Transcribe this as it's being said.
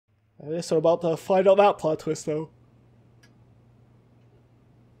I guess we're about to find out that plot twist, though.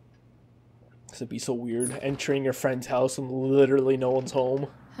 This would be so weird, entering your friend's house and literally no one's home.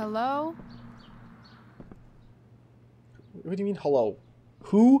 Hello? What do you mean, hello?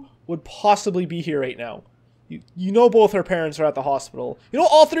 Who would possibly be here right now? You know both her parents are at the hospital. You know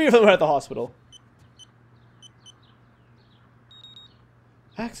all three of them are at the hospital.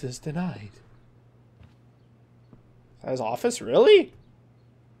 Access denied. Is that his office? Really?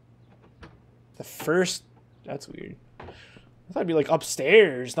 The first... That's weird. I thought it'd be like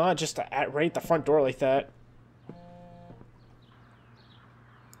upstairs, not just at right at the front door like that.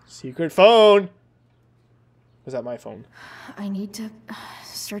 Secret phone! Was that my phone? I need to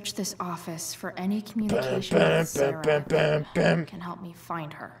search this office for any communication with Sarah that can help me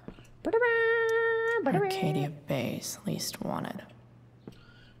find her. Arcadia Bay's least wanted.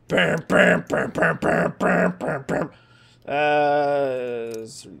 Let's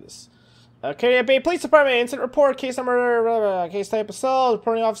read this. Arcadia Bay Police Department, incident report, case number, case type assault,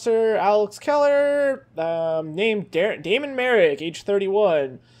 reporting officer Alex Keller, name Damon Merrick, age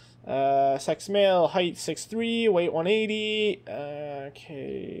 31, sex male, height 6'3", weight 180,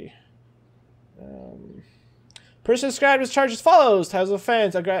 okay. Person described as charged as follows: types of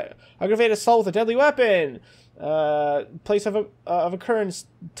offense, aggravated assault with a deadly weapon, place of occurrence,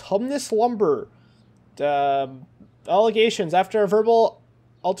 Tumnus Lumber, allegations after a verbal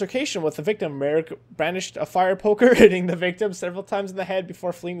altercation with the victim. Merrick brandished a fire poker, hitting the victim several times in the head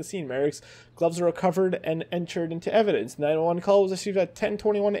before fleeing the scene. Merrick's gloves were recovered and entered into evidence. 911 call was received at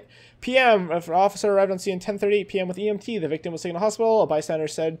 10:21 p.m. An officer arrived on scene at 10:38 p.m. with EMT. The victim was taken to the hospital. A bystander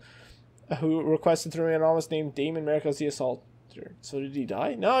said, who requested to remain anonymous, named Damon Merrick as the assaulter. So did he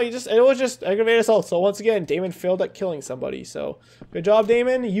die? No, it was just aggravated assault. So once again, Damon failed at killing somebody. So good job,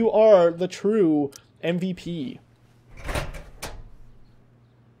 Damon. You are the true MVP.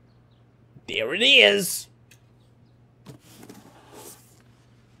 There it is.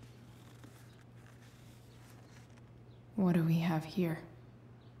 What do we have here?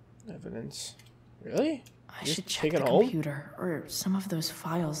 Evidence. Really? I should check the computer or some of those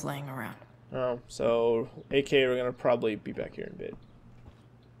files laying around. Oh, so AK, we're gonna probably be back here in a bit.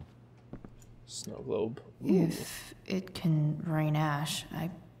 Snow globe. Ooh. If it can rain ash,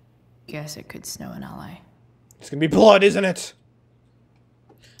 I guess it could snow in LA. It's gonna be blood, isn't it?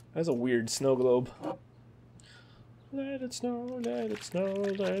 That's a weird snow globe. Let it snow, let it snow,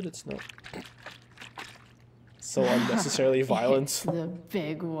 let it snow. So unnecessarily violent. It's the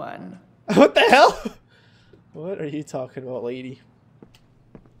big one. What the hell? What are you talking about, lady?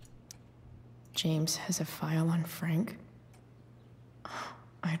 James has a file on Frank.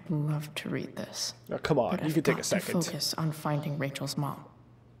 I'd love to read this. Oh, come on, but you could take a second. Focus on finding Rachel's mom.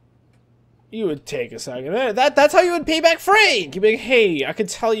 You would take a second. That's how you would pay back Frank. You'd be like, hey, I could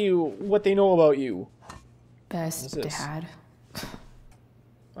tell you what they know about you. Best dad.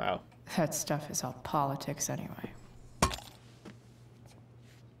 Wow. That stuff is all politics anyway.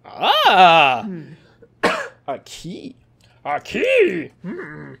 Ah! A key. A key!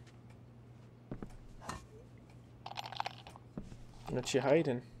 What you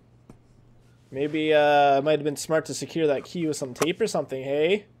hiding? Maybe, it might have been smart to secure that key with some tape or something,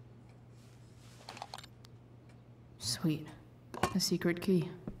 hey? Sweet. A secret key.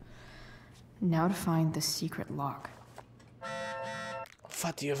 Now to find the secret lock.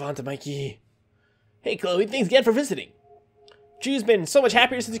 What do you want, Mikey? Hey, Chloe, thanks again for visiting. Drew's been so much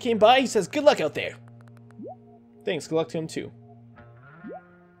happier since he came by. He says, good luck out there. Thanks, good luck to him, too.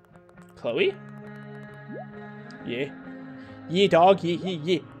 Chloe? Yeah. Yeah, dog. Yeah, yeah,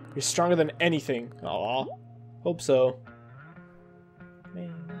 yeah. You're stronger than anything. Aw. Hope so.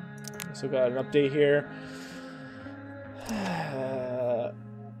 Man. Also got an update here.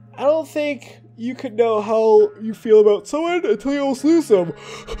 I don't think you could know how you feel about someone until you almost lose them.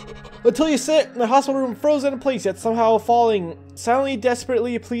 Until you sit in the hospital room frozen in place, yet somehow falling, silently,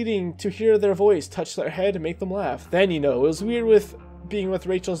 desperately pleading to hear their voice touch their head and make them laugh. Then you know. It was weird with being with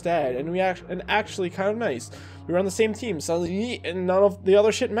Rachel's dad, and actually kind of nice. We were on the same team, so and none of the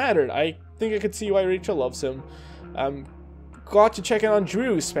other shit mattered. I think I could see why Rachel loves him. Got to check in on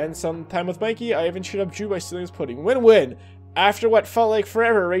Drew, spend some time with Mikey. I even cheered up Drew by stealing his pudding. Win-win. After what felt like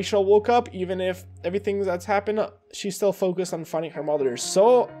forever, Rachel woke up. Even if everything that's happened, she's still focused on finding her mother.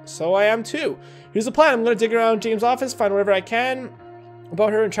 So I am too. Here's the plan. I'm going to dig around James' office, find whatever I can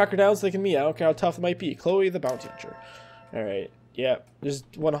about her, and track her down so they can meet. I don't care how tough it might be. Chloe, the bounty hunter. Alright. Yeah. There's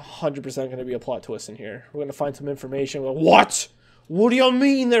 100% going to be a plot twist in here. We're going to find some information. What? What do you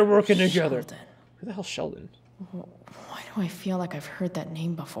mean they're working together? Sheldon. Who the hell's Sheldon? Why do I feel like I've heard that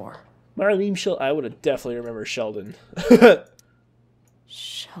name before? Marlene Sheldon. I would have definitely remembered Sheldon.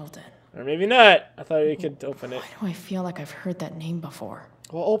 Sheldon. Or maybe not. I thought you could open it. Why do I feel like I've heard that name before?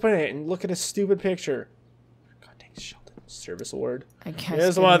 Well, open it and look at a stupid picture. God dang, Sheldon. Service award. I guess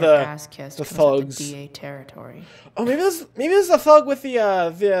There's one of the thugs. The DA territory. Oh, maybe this is the thug with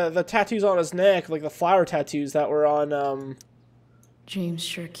the tattoos on his neck, like the flower tattoos that were on James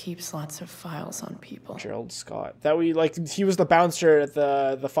sure keeps lots of files on people. Gerald Scott. He was the bouncer at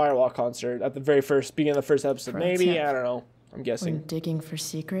the Firewalk concert at the very beginning of the first episode. Maybe, I don't know. I'm guessing. When digging for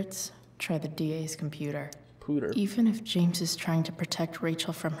secrets, try the DA's computer. Pooter. Even if James is trying to protect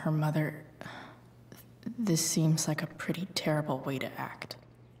Rachel from her mother, this seems like a pretty terrible way to act.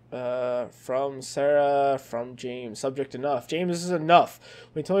 From Sarah, from James. Subject enough. James, this is enough.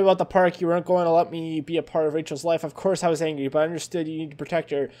 When you told me about the park, you weren't going to let me be a part of Rachel's life. Of course I was angry, but I understood you need to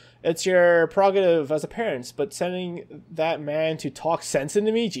protect her. It's your prerogative as a parent, but sending that man to talk sense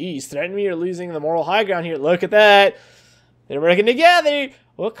into me? Jeez, threaten me or losing the moral high ground here. Look at that. They're working together.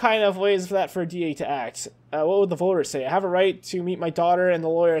 What kind of way is that for a DA to act? What would the voters say? I have a right to meet my daughter, and the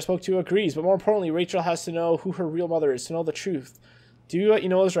lawyer I spoke to agrees. But more importantly, Rachel has to know who her real mother is, to know the truth. Do what you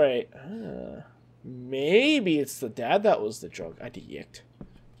know is right. Maybe it's the dad that was the drug addict.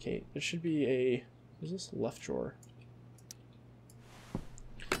 Okay, there should be a... Is this left drawer?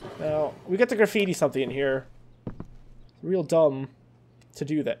 Now, we get to graffiti something in here. Real dumb to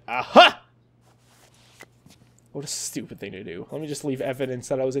do that. Aha! What a stupid thing to do. Let me just leave evidence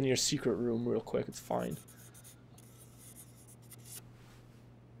that I was in your secret room real quick. It's fine.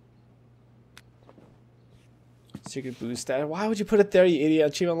 Secret booze stat. Why would you put it there, you idiot?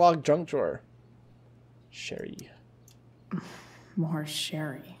 Achievement log junk drawer. Sherry. More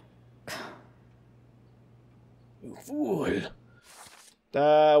sherry. You fool.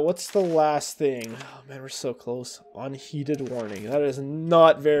 What's the last thing? Oh man, we're so close. Unheeded warning. That is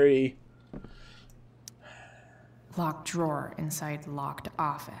not very... Locked drawer inside locked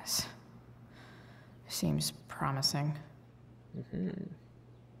office. Seems promising. Mm-hmm.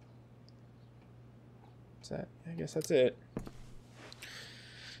 What's that? I guess that's it.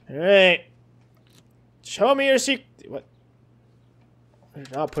 Alright. Show me your secret. What?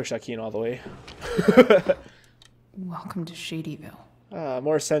 I'll push that key in all the way. Welcome to Shadyville.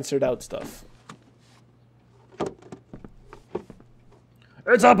 More censored out stuff.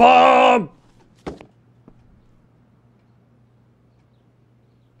 It's a bomb!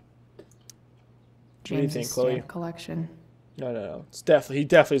 What do you think, Chloe? Stamp collection. No. It's definitely he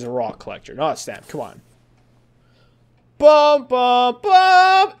definitely is a rock collector, not a stamp. Come on. Bum bum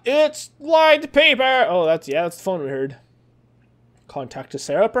bum! It's lined paper. Oh, that's the phone we heard. Contact to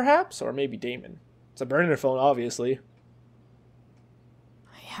Sarah, perhaps, or maybe Damon. It's a burner phone, obviously.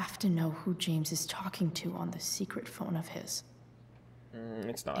 I have to know who James is talking to on the secret phone of his.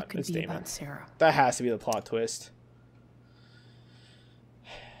 It's not. It could it's be Damon. about Sarah. That has to be the plot twist.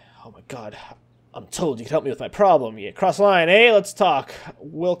 Oh my god. I'm told you can help me with my problem. Yeah, cross line, eh? Let's talk.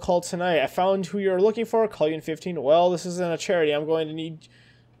 We'll call tonight. I found who you're looking for. Call you in 15. Well, this isn't a charity. I'm going to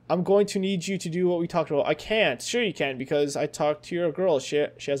need you to do what we talked about. I can't. Sure you can, because I talked to your girl. She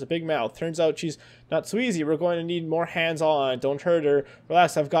has a big mouth. Turns out she's not so easy. We're going to need more hands on. Don't hurt her.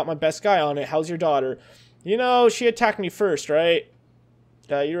 Relax, I've got my best guy on it. How's your daughter? You know, she attacked me first, right?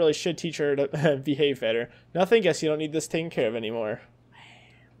 You really should teach her to behave better. Nothing. Guess you don't need this taken care of anymore.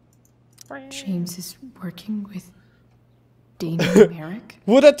 James is working with Damon Merrick?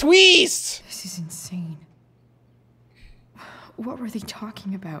 What a twist! This is insane. What were they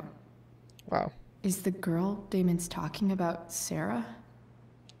talking about? Wow. Is the girl Damon's talking about Sarah?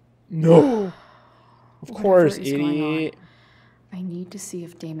 No. Of course, idiot. I need to see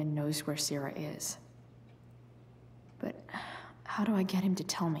if Damon knows where Sarah is. But how do I get him to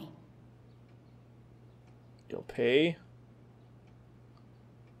tell me? You'll pay.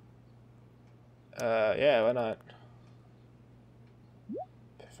 Yeah, why not?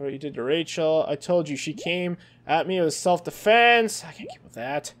 Before you did to Rachel, I told you she came at me. It was self-defense. I can't keep with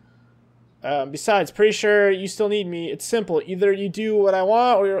that. Besides, pretty sure you still need me. It's simple. Either you do what I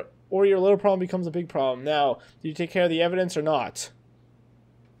want, or your little problem becomes a big problem. Now, did you take care of the evidence or not?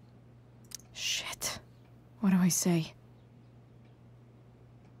 Shit. What do I say?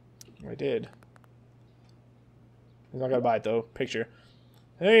 I did. He's not gonna buy it though. Picture.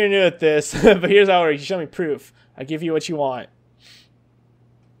 I know you're new at this, but here's how it works. You show me proof. I give you what you want.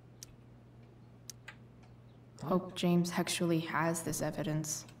 Hope James actually has this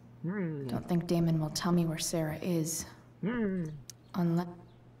evidence. Don't think Damon will tell me where Sarah is. Unless...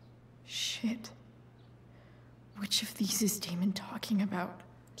 Shit. Which of these is Damon talking about?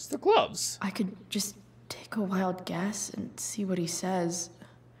 It's the gloves. I could just take a wild guess and see what he says.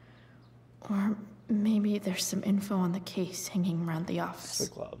 Or Maybe there's some info on the case hanging around the office.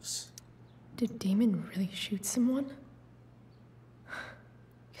 The gloves. Did Damon really shoot someone?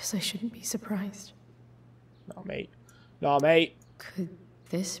 Guess I shouldn't be surprised. No, mate. No, mate. Could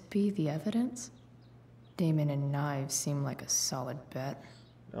this be the evidence? Damon and knives seem like a solid bet.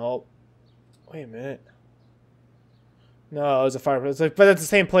 Nope. Wait a minute. No, it was a fireplace. But it's the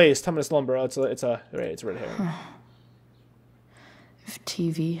same place. Tumnus lumber. It's a red herring. If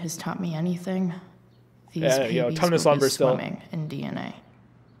TV has taught me anything, these babies Tumnus will lumber be still. swimming in DNA.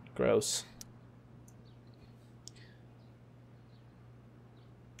 Gross.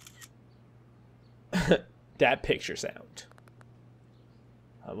 That picture sound.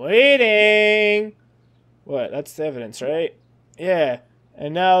 I'm waiting. What? That's the evidence, right? Yeah.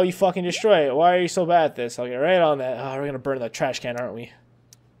 And now you fucking destroy it. Why are you so bad at this? I'll get right on that. Oh, we're gonna burn the trash can, aren't we?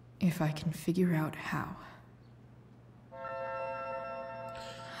 If I can figure out how.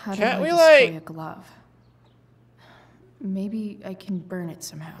 How Can't do I we, destroy like... a glove? Maybe I can burn it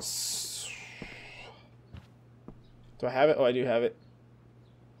somehow. Do I have it? Oh, I do have it.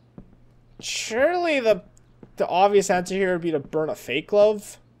 Surely the obvious answer here would be to burn a fake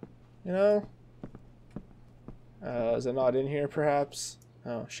glove. You know? Is it not in here, perhaps?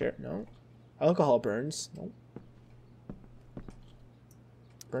 Oh, sure. No. Alcohol burns. Nope.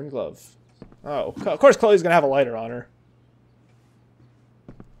 Burn glove. Oh, of course Chloe's gonna have a lighter on her.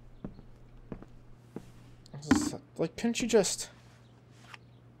 Like, couldn't you just...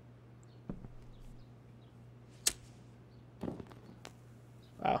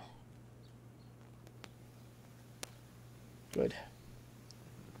 Wow. Good.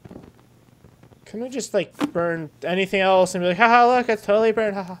 Couldn't we just, like, burn anything else and be like, haha, look, it's totally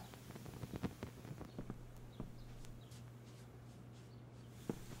burned, haha.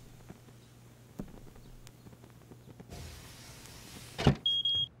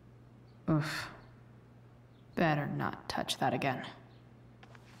 Oof. Better not touch that again.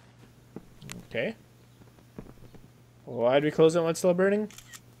 Okay. Why'd we close it when it's still burning?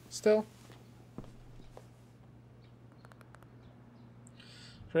 Still?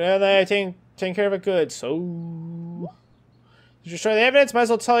 Yeah, I think taking care of it good. So, to destroy the evidence, might as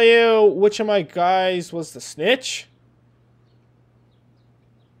well tell you which of my guys was the snitch.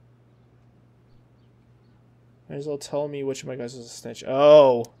 Might as well tell me which of my guys was the snitch.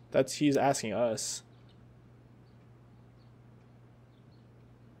 Oh, he's asking us.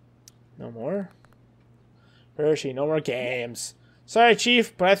 No more? Where is she? No more games. Sorry,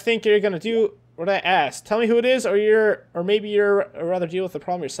 Chief, but I think you're gonna do what I asked. Tell me who it is, or maybe you're rather deal with the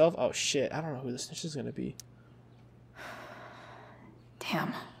problem yourself. Oh shit, I don't know who the snitch is gonna be.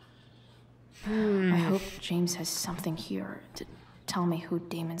 Damn. I hope James has something here to tell me who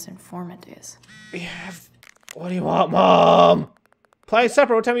Damon's informant is. Yeah. What do you want, Mom? Play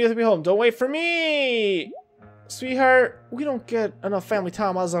supper. What time you have to be home? Don't wait for me. Sweetheart, we don't get enough family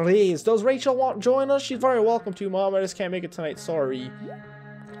time as it is. Does Rachel want to join us? She's very welcome to, Mom. I just can't make it tonight. Sorry.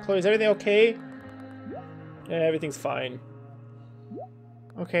 Chloe, is everything okay? Yeah, everything's fine.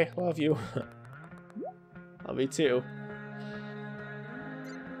 Okay, love you. Love you too.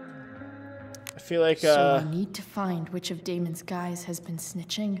 I feel like, So I need to find which of Damon's guys has been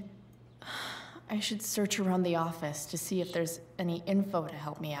snitching. I should search around the office to see if there's any info to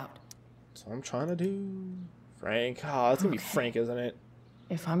help me out. That's what I'm trying to do. Frank. Oh, it's gonna be Frank, isn't it?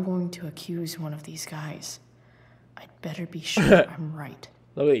 If I'm going to accuse one of these guys, I'd better be sure I'm right.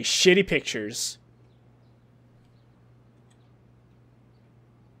 Look at these shitty pictures.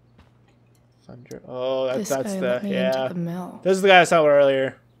 Thunder. Oh, that's guy the let me into the mill. This is the guy I saw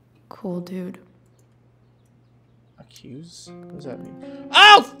earlier. Cool dude. Accuse? What does that mean?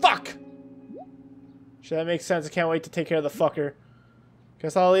 Oh fuck! Should that make sense? I can't wait to take care of the fucker.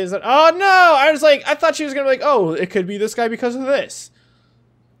 Guess all these. Oh no! I was like, I thought she was gonna be like, oh, it could be this guy because of this.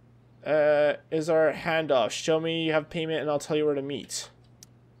 Is our handoff? Show me you have payment, and I'll tell you where to meet.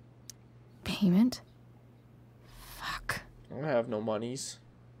 Payment? Fuck. I have no monies.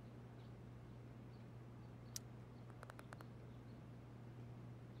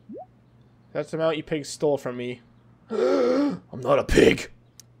 That's the amount you pigs stole from me. I'm not a pig.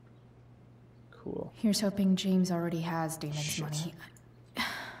 Cool. Here's hoping James already has Damon's Shit. money.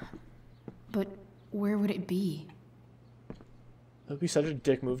 But where would it be? It would be such a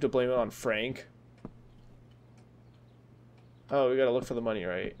dick move to blame it on Frank. Oh, we gotta look for the money,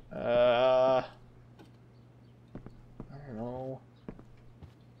 right? I don't know.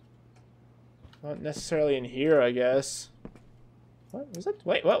 Not necessarily in here, I guess. What was it?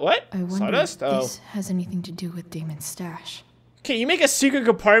 Wait, what? I wonder Sawdust? if Oh. this has anything to do with Damon's stash. Okay, you make a secret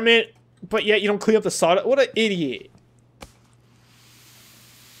compartment, but yet you don't clean up the sawdust. What an idiot.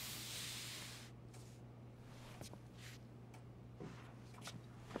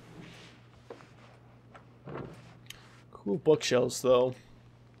 Cool bookshelves, though.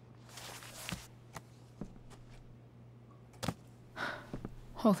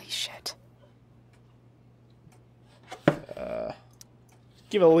 Holy shit.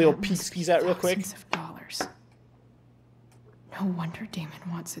 Give it a little That must piece be at real quick. thousands of dollars. No wonder Damon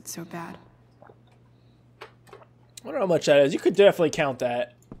wants it so bad. I wonder how much that is. You could definitely count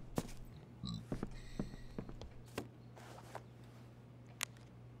that.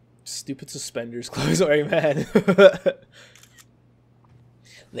 Stupid suspenders, Chloe's already mad.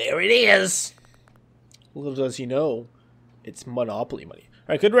 There it is. Little does he know, it's Monopoly money. All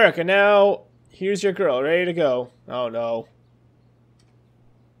right, good work. And now here's your girl, ready to go. Oh no.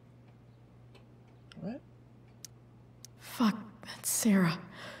 What? Fuck, that's Sarah.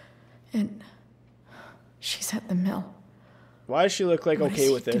 And she's at the mill. Why does she look like What okay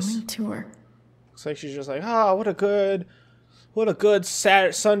is with he this? doing to her? Looks like she's just like, ah, what a good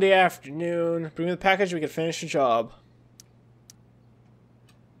Sunday afternoon. Bring me the package, we can finish the job.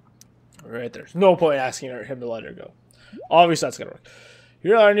 Right, there's no point asking him to let her go. Obviously, that's gonna work.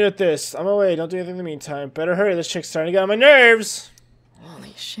 You're not new at this. I'm away. Don't do anything in the meantime. Better hurry. This chick's starting to get on my nerves.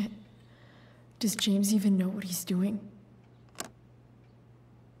 Holy shit. Does James even know what he's doing?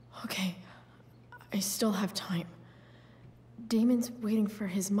 Okay, I still have time. Damon's waiting for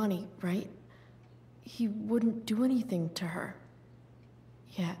his money, right? He wouldn't do anything to her.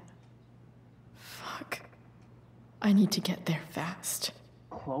 Yet. Fuck. I need to get there fast.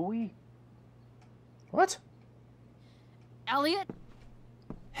 Chloe? What? Elliot?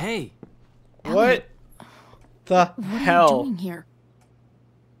 Hey. What the What hell? are you doing here?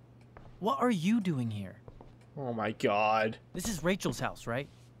 What are you doing here? Oh my god. This is Rachel's house, right?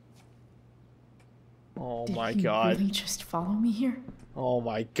 Oh Did my he god. really just follow me here? Oh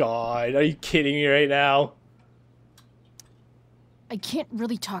my god. Are you kidding me right now? I can't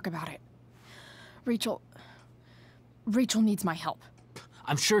really talk about it. Rachel needs my help.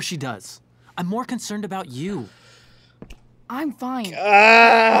 I'm sure she does. I'm more concerned about you. I'm fine. You're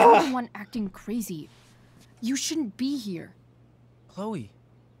Ah! the one acting crazy. You shouldn't be here. Chloe,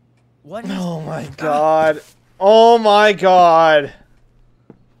 what is... Oh my god. Oh my god.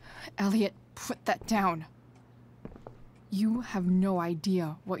 Elliot, put that down. You have no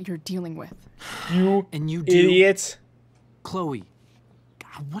idea what you're dealing with. You And you do? idiot. Chloe,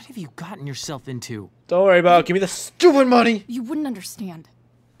 God, what have you gotten yourself into? Don't worry about it. Give me the stupid money. You wouldn't understand.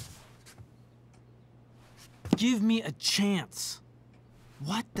 Give me a chance.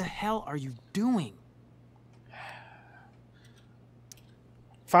 What the hell are you doing?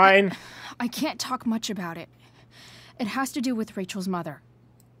 Fine. I can't talk much about it. It has to do with Rachel's mother.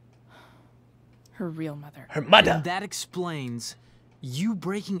 Her real mother. Her mother. And that explains you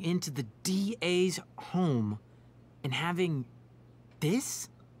breaking into the DA's home and having this?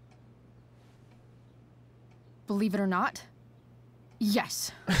 Believe it or not,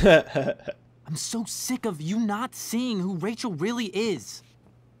 yes. I'm so sick of you not seeing who Rachel really is.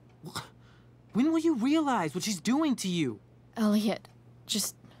 When will you realize what she's doing to you? Elliot,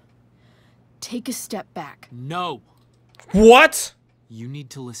 just take a step back. No. What? You need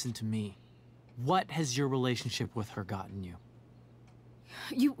to listen to me. What has your relationship with her gotten you?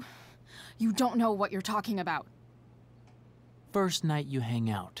 You don't know what you're talking about. First night you hang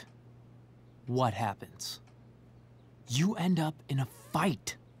out, what happens? You end up in a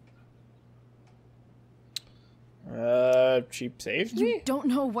fight. She saved You me? don't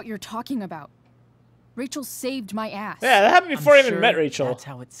know what you're talking about. Rachel saved my ass. Yeah, that happened before I I'm even sure met Rachel. That's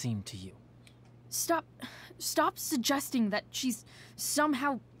how it seemed to you. Stop suggesting that she's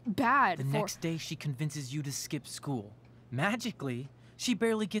somehow bad The for... next day she convinces you to skip school. Magically, she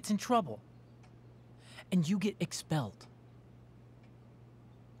barely gets in trouble. And you get expelled.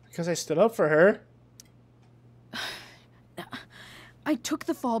 Because I stood up for her. I took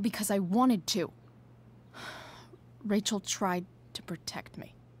the fall because I wanted to. Rachel tried to protect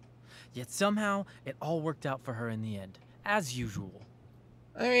me. Yet somehow, it all worked out for her in the end. As usual.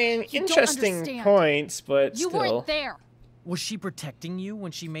 I mean, You don't interesting understand. points, but You still. weren't there. Was she protecting you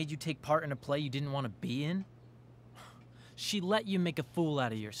when she made you take part in a play you didn't want to be in? She let you make a fool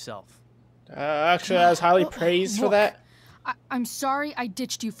out of yourself. Actually, I was highly praised for Look, that. I'm sorry I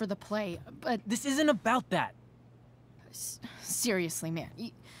ditched you for the play, but This isn't about that. seriously, man.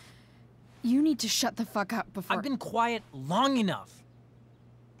 You need to shut the fuck up before... I've been quiet long enough.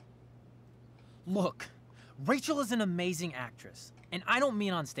 Look, Rachel is an amazing actress. And I don't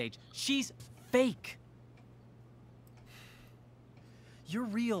mean on stage. She's fake. You're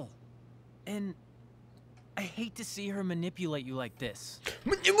real. And I hate to see her manipulate you like this.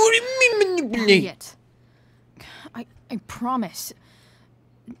 Elliot, I promise,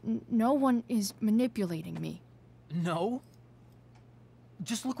 no one is manipulating me. No.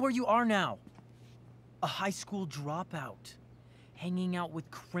 Just look where you are now. A high school dropout. Hanging out with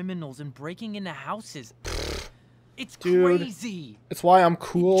criminals and breaking into houses. It's Dude, crazy. it's why I'm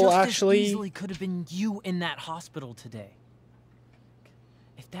cool, Just actually. as easily could have been you in that hospital today.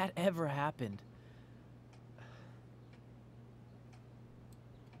 If that ever happened.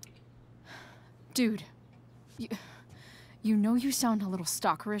 Dude, you know you sound a little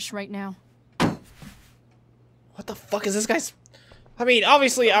stalkerish right now. What the fuck is this guy's... I mean,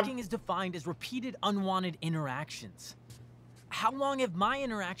 obviously, Stalking is defined as repeated unwanted interactions. How long have my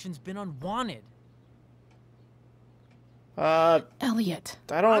interactions been unwanted? Elliot.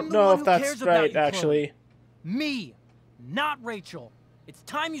 I don't know if that's right, actually. Me, not Rachel. It's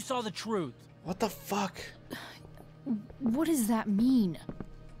time you saw the truth. What the fuck? What does that mean?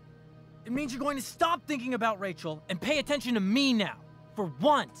 It means you're going to stop thinking about Rachel and pay attention to me now. For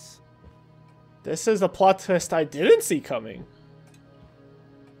once. This is a plot twist I didn't see coming.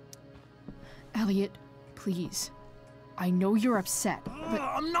 Elliot, please. I know you're upset, but...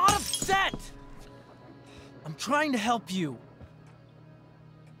 I'm not upset! I'm trying to help you.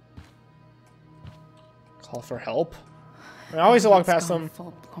 Call for help? I always walk past them.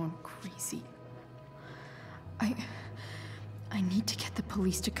 Full-blown crazy. I need to get the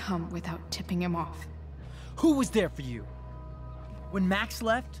police to come without tipping him off. Who was there for you? When Max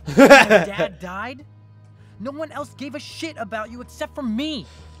left? When my dad died? No one else gave a shit about you except for me.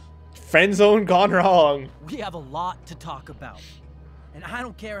 Friend zone gone wrong. We have a lot to talk about. And I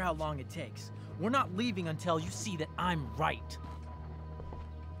don't care how long it takes. We're not leaving until you see that I'm right.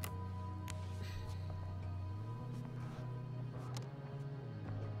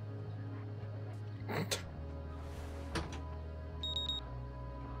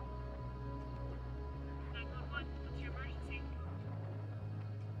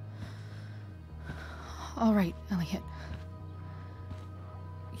 All right, Elliot.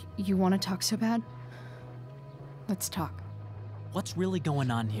 You want to talk so bad? Let's talk. What's really going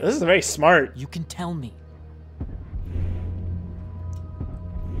on here? This is very smart. You can tell me.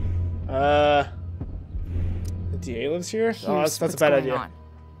 The DA lives here? Oh, that's a bad idea. On.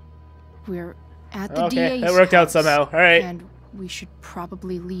 We're at the Okay, DA's that worked out house, somehow. All right. And we should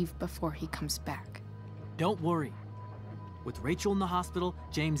probably leave before he comes back. Don't worry. With Rachel in the hospital,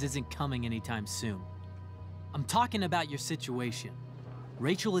 James isn't coming anytime soon. I'm talking about your situation.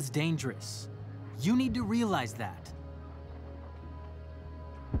 Rachel is dangerous. You need to realize that.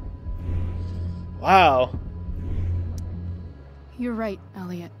 Wow. You're right,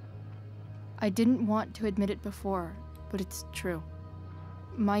 Elliot. I didn't want to admit it before, but it's true.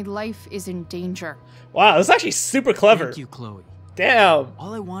 My life is in danger. Wow, this is actually super clever. Thank you, Chloe. Damn.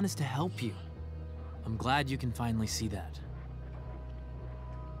 All I want is to help you. I'm glad you can finally see that.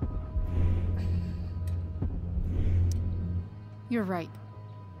 You're right.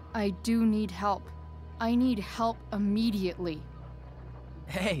 I do need help. I need help immediately.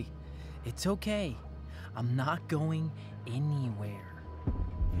 Hey, it's okay. I'm not going anywhere.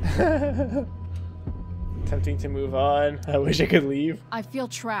 Tempting to move on. I wish I could leave. I feel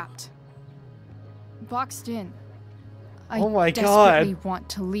trapped. Boxed in. Oh my desperately God. want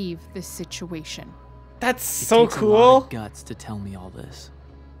to leave this situation. That's It so takes a lot cool. of guts to tell me all this.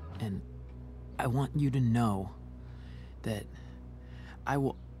 And I want you to know that I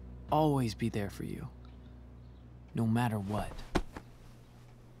will always be there for you. No matter what.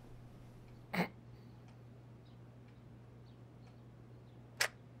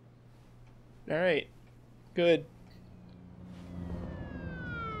 All right. Good.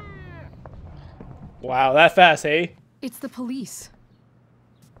 Wow, that fast, hey? It's the police.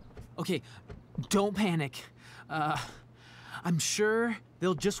 Okay, don't panic. I'm sure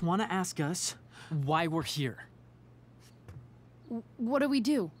they'll just want to ask us why we're here. What do we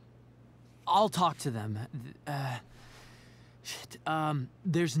do? I'll talk to them.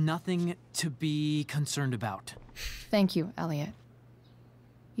 There's nothing to be concerned about. Thank you, Elliot.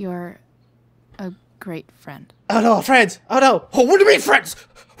 You're a great friend. Oh no, friends! Oh no! Oh, what do you mean, friends?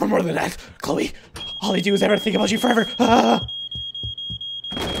 We're more than that, Chloe. All I do is ever think about you forever. Ah.